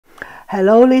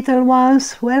Hello little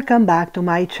ones, welcome back to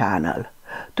my channel.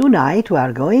 Tonight we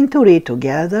are going to read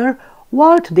together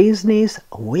Walt Disney's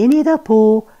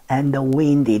Winnie-the-Pooh and the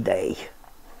Windy Day.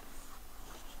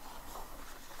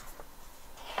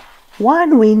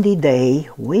 One windy day,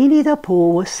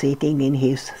 Winnie-the-Pooh was sitting in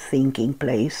his thinking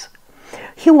place.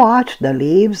 He watched the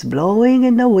leaves blowing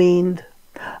in the wind.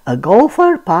 A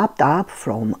gopher popped up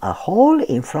from a hole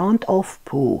in front of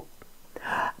Pooh.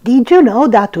 "Did you know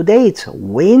that today it's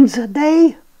Wind's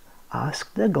Day?"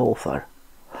 asked the gopher.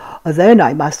 "Then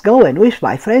I must go and wish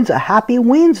my friends a happy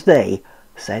Wind's Day,"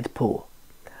 said Pooh.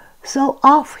 So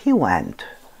off he went.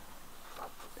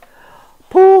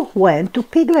 Pooh went to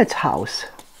Piglet's house.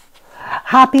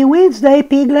 "Happy Wind's Day,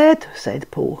 Piglet," said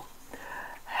Pooh.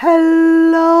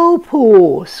 "Hello,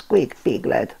 Pooh," squeaked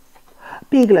Piglet.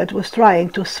 Piglet was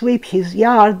trying to sweep his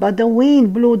yard, but the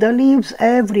wind blew the leaves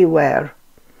everywhere.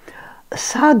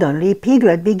 Suddenly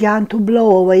Piglet began to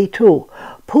blow away too.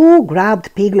 Pooh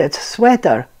grabbed Piglet's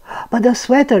sweater, but the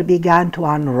sweater began to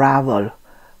unravel.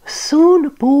 Soon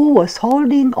Pooh was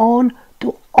holding on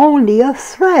to only a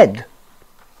thread.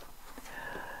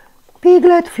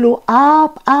 Piglet flew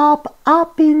up, up,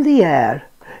 up in the air.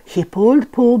 He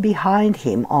pulled Pooh behind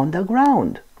him on the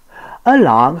ground.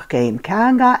 Along came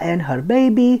Kanga and her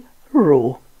baby,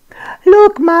 Roo.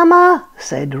 "Look, Mama,"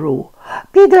 said Roo.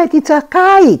 "Piglet, it's a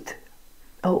kite."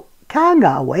 Oh,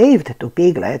 Kanga waved to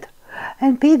Piglet,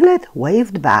 and Piglet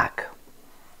waved back.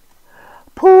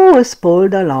 Pooh was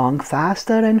pulled along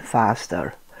faster and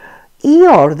faster.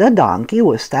 Eeyore the donkey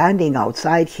was standing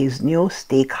outside his new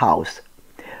stick house.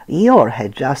 Eeyore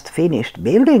had just finished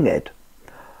building it.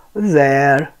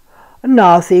 "There,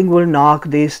 nothing will knock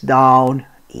this down,"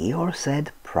 Eeyore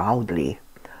said proudly.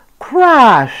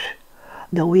 Crash!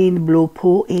 The wind blew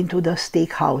Pooh into the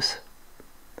stick house.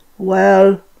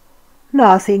 "Well,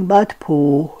 nothing but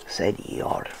Pooh," said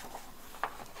Eeyore.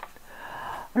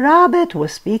 Rabbit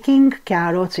was picking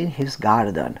carrots in his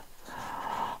garden.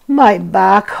 "My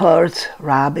back hurts,"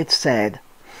 Rabbit said.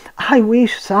 "I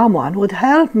wish someone would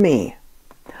help me."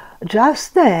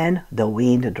 Just then the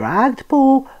wind dragged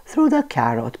Pooh through the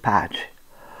carrot patch.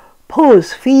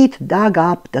 Pooh's feet dug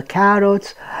up the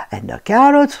carrots, and the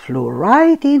carrots flew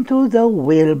right into the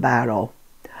wheelbarrow.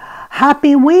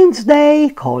 "Happy Wind's Day!"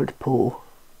 called Pooh.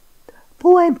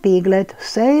 Pooh and Piglet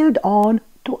sailed on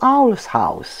to Owl's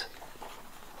house.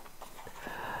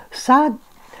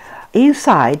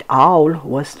 Inside, Owl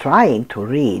was trying to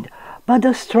read, but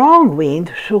the strong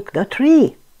wind shook the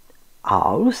tree.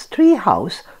 Owl's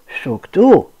treehouse shook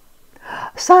too.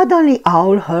 Suddenly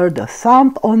Owl heard a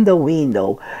thump on the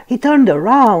window. He turned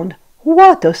around.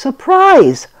 What a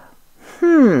surprise!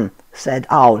 Said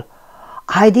Owl.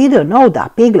 "I didn't know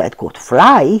that Piglet could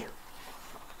fly."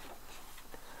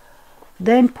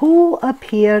 Then Pooh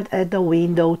appeared at the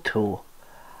window too.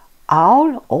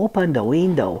 Owl opened the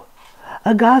window.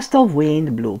 A gust of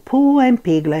wind blew Pooh and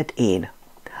Piglet in.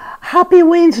 "Happy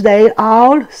Wind's Day,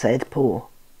 Owl," said Pooh.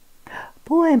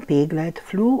 Pooh and Piglet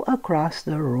flew across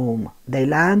the room. They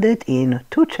landed in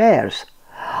 2 chairs.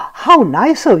 "How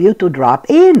nice of you to drop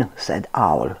in," said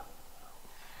Owl.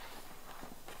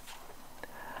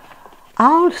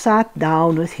 Owl sat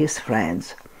down with his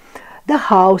friends. The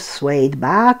house swayed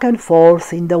back and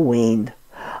forth in the wind.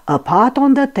 A pot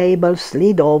on the table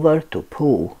slid over to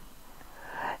Pooh.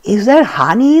 "Is there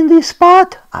honey in this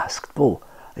pot?" asked Pooh.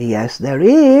 "Yes, there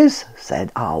is,"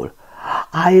 said Owl.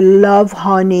 "I love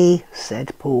honey,"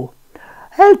 said Pooh.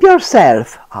 "Help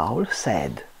yourself," Owl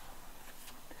said.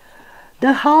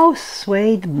 The house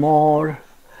swayed more.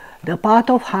 The pot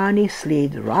of honey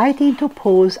slid right into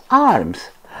Pooh's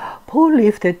arms. Pooh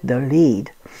lifted the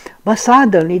lid, but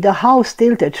suddenly the house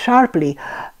tilted sharply.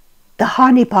 The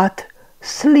honey pot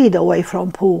slid away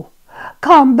from Pooh.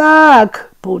 "Come back,"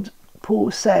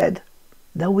 Pooh said.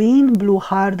 The wind blew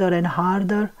harder and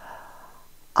harder.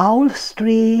 Owl's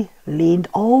tree leaned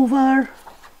over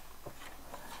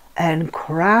and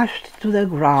crashed to the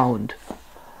ground.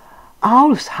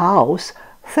 Owl's house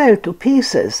fell to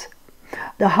pieces.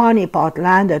 The honey pot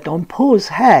landed on Pooh's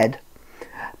head.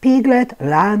 Piglet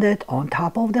landed on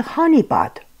top of the honey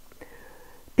pot.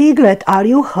 "Piglet, are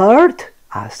you hurt?"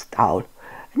 asked Owl.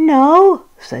 "No,"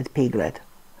 said Piglet.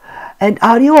 "And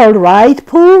are you all right,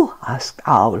 Pooh?" asked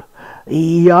Owl.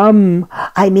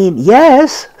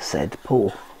 Yes," said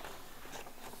Pooh.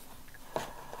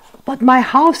 "But my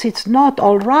house is not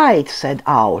all right," said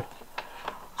Owl.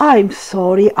 "I'm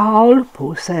sorry, Owl,"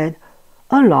 Pooh said.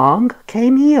 Along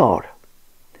came Eeyore.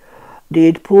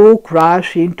 "Did Pooh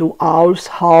crash into Owl's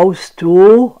house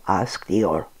too?" asked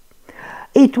Eeyore.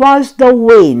 "It was the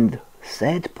wind,"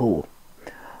 said Pooh.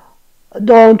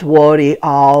 "Don't worry,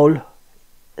 Owl,"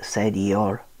 said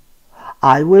Eeyore.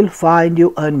 "I will find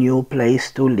you a new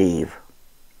place to live."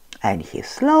 And he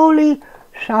slowly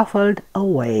shuffled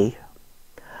away.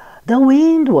 The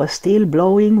wind was still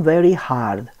blowing very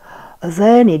hard.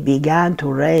 Then it began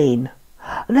to rain.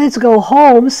 "Let's go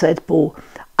home," said Pooh.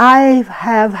 "I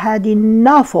have had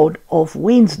enough of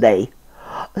Wednesday."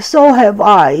 "So have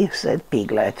I," said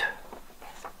Piglet.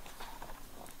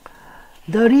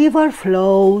 The river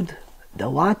flowed. The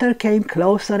water came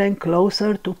closer and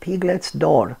closer to Piglet's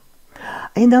door.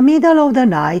 In the middle of the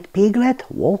night, Piglet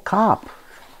woke up.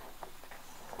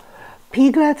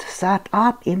 Piglet sat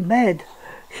up in bed.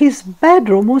 His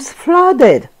bedroom was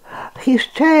flooded. His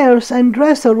chairs and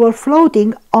dresser were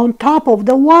floating on top of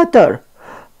the water.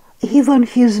 Even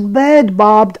his bed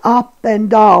bobbed up and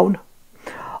down.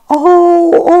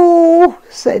 Oh,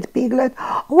 said Piglet,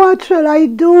 "what shall I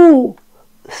do?"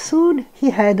 Soon he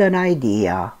had an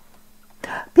idea.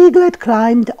 Piglet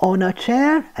climbed on a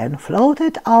chair and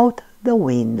floated out the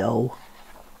window.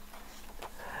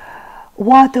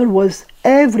 Water was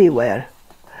everywhere.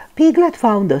 Piglet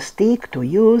found a stick to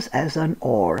use as an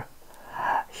oar.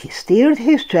 He steered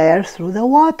his chair through the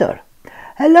water.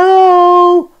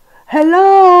 "Hello!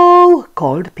 Hello!"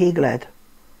 called Piglet.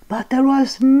 But there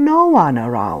was no one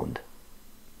around.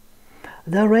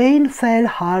 The rain fell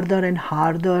harder and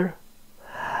harder.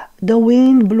 The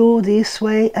wind blew this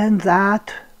way and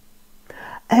that,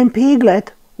 and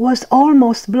Piglet was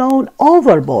almost blown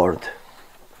overboard.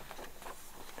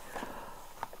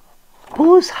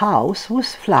 Pooh's house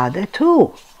was flooded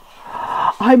too.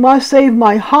 "I must save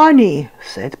my honey,"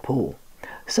 said Pooh.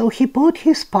 So he put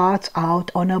his pots out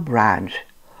on a branch.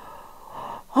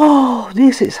 "Oh,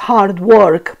 this is hard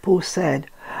work," Pooh said.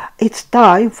 "It's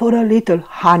time for a little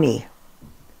honey."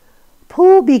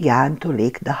 Pooh began to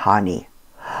lick the honey.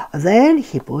 Then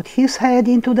he put his head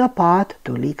into the pot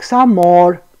to lick some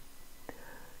more.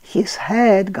 His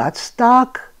head got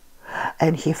stuck,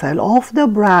 and he fell off the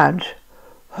branch.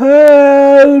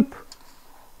 "Help!"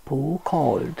 Pooh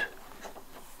called.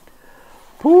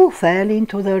 Pooh fell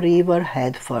into the river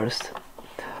head first.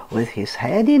 With his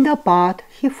head in the pot,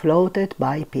 he floated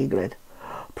by Piglet.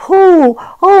 "Pooh!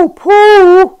 Oh,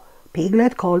 Pooh!"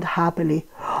 Piglet called happily.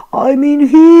 "I'm in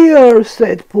here,"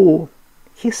 said Pooh.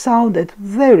 He sounded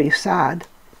very sad.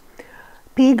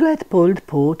 Piglet pulled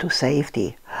Pooh to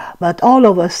safety, but all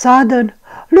of a sudden,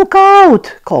 "Look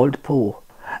out!" called Pooh.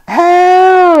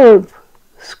 "Help!"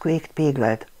 squeaked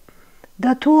Piglet.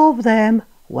 The two of them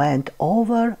went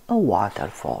over a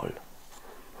waterfall.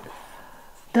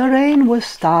 The rain was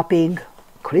stopping.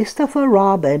 Christopher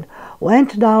Robin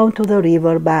went down to the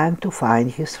river bank to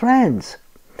find his friends.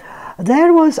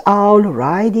 There was Owl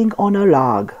riding on a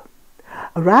log.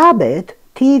 Rabbit,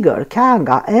 Tiger,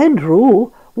 Kanga, and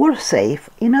Roo were safe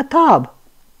in a tub.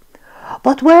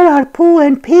 "But where are Pooh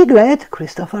and Piglet?"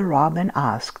 Christopher Robin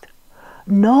asked.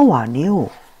 No one knew.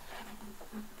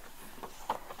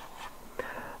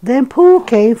 Then Pooh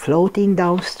came floating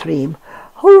downstream.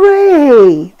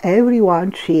 "Hooray!"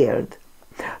 Everyone cheered.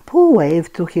 Pooh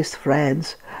waved to his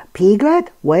friends.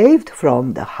 Piglet waved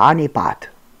from the honey pot.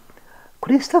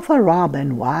 Christopher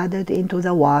Robin waded into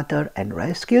the water and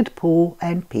rescued Pooh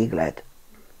and Piglet.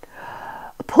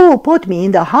 "Pooh put me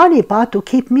in the honey pot to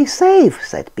keep me safe,"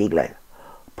 said Piglet.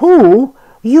 "Pooh,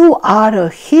 you are a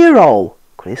hero,"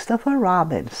 Christopher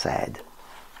Robin said.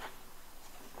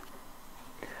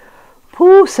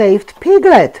 "Pooh saved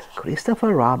Piglet,"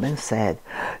 Christopher Robin said.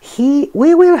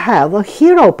 We will have a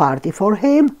hero party for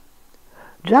him."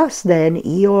 Just then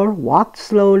Eeyore walked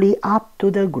slowly up to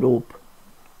the group.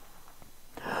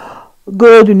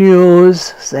 "Good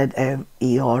news," said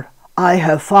Eeyore. "I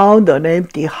have found an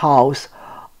empty house.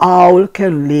 Owl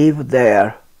can live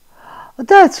there."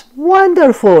 "That's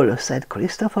wonderful," said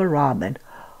Christopher Robin.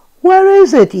 "Where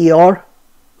is it, Eeyore?"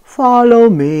 "Follow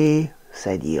me,"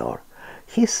 said Eeyore.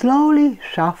 He slowly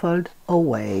shuffled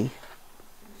away.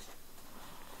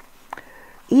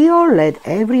 Eeyore led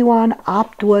everyone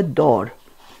up to a door.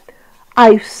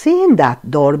 "I've seen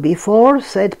that door before,"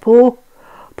 said Pooh.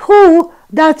 "Pooh,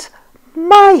 that's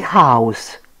my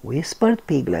house," whispered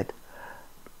Piglet.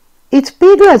 "It's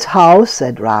Piglet's house,"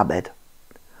 said Rabbit.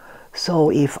 "So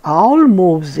if Owl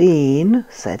moves in,"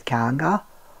 said Kanga,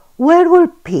 "where will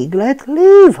Piglet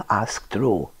live?" asked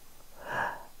Roo.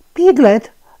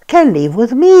 "Piglet can live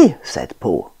with me," said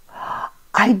Pooh.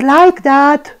 "I'd like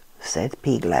that," said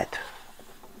Piglet.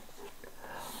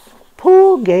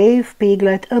 Pooh gave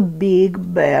Piglet a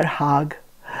big bear hug.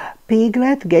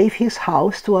 "Piglet gave his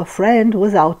house to a friend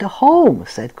without a home,"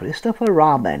 said Christopher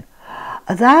Robin.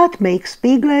 "That makes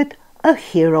Piglet a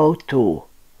hero too.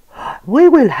 We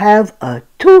will have a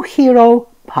two-hero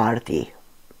party."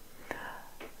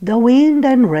 The wind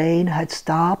and rain had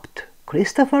stopped.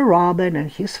 Christopher Robin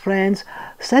and his friends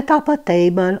set up a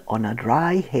table on a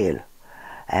dry hill,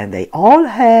 and they all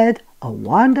had a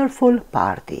wonderful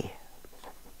party.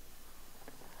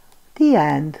 The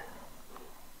end.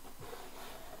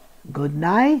 Good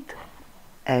night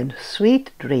and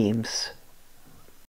sweet dreams.